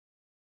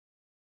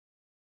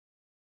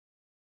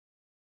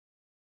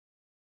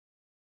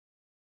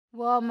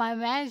Well, my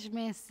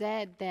management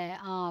said that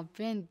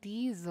Vin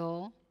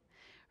Diesel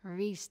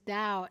reached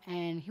out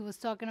and he was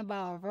talking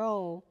about a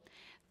role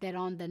that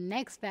on the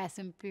next Fast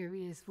and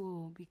Furious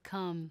will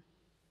become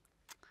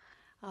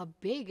a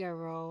bigger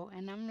role.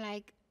 And I'm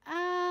like,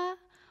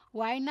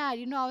 why not?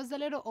 You know, I was a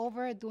little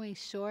over doing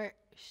short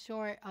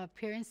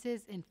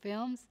appearances in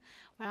films,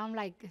 but I'm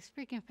like, it's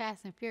freaking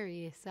Fast and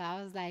Furious. So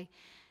I was like,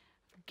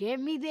 get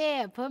me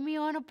there, put me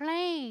on a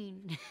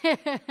plane.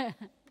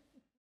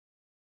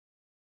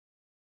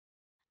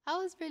 I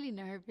was really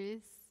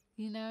nervous.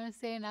 You know what I'm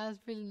saying? I was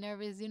really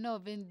nervous. You know,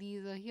 Vin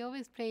Diesel, he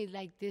always played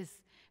like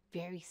this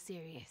very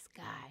serious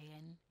guy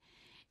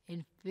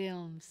in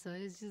films. So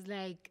it's just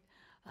like,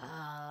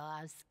 oh,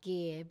 I'm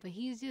scared. But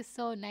he's just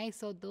so nice,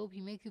 so dope.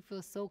 He makes you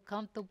feel so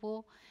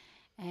comfortable.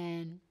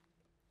 And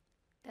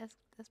that's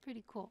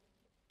pretty cool.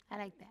 I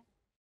like that.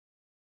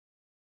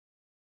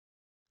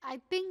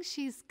 I think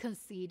she's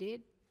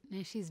conceited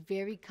and she's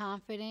very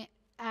confident.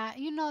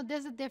 You know,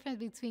 there's a difference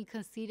between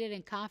conceited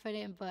and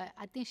confident, but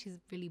I think she's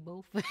really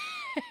both.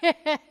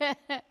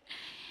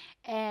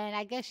 And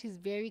I guess she's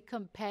very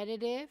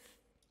competitive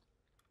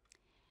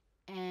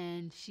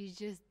and she's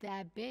just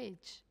that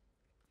bitch.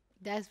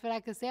 That's what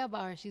I could say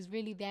about her. She's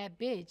really that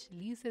bitch.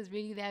 Lisa's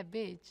really that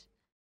bitch.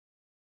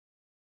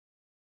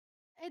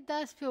 It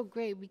does feel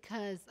great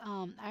because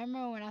I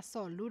remember when I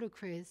saw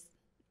Ludacris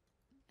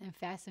and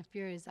Fast and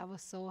Furious, I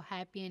was so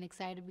happy and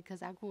excited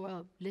because I grew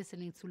up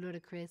listening to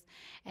Ludacris.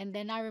 And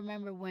then I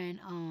remember when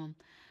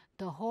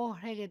the whole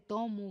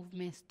reggaeton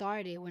movement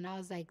started when I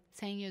was like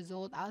 10 years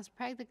old. I was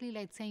practically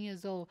like 10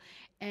 years old.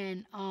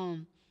 And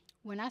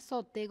when I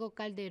saw Tego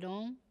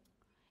Calderon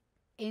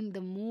in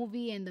the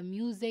movie and the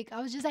music,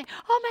 I was just like,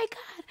 oh my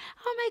God,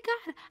 oh my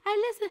God.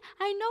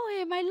 I know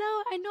him,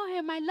 I know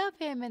him, I love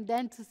him. And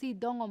then to see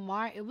Don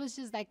Omar, it was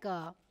just like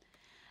a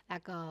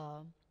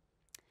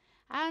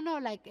I don't know,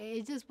 like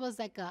it just was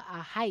like a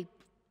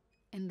hype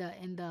in the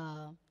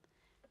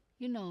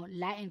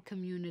Latin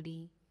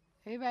community.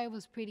 Everybody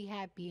was pretty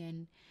happy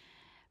and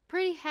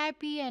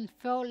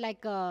felt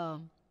like a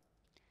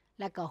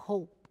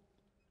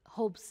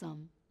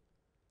hopesome.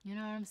 You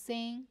know what I'm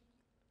saying?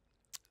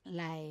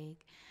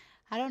 Like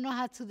I don't know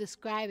how to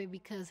describe it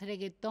because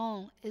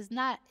reggaeton is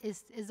not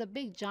is a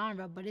big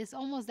genre, but it's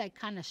almost like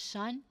kind of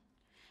shunned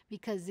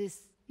because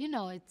you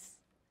know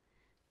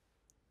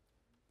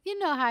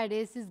how it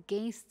is. It's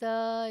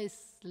gangsta,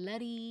 it's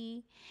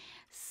slutty.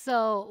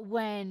 So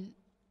when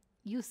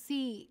you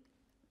see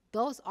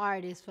those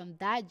artists from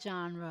that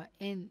genre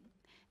in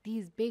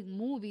these big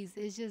movies,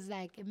 it's just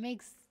like it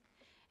makes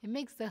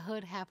the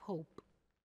hood have hope.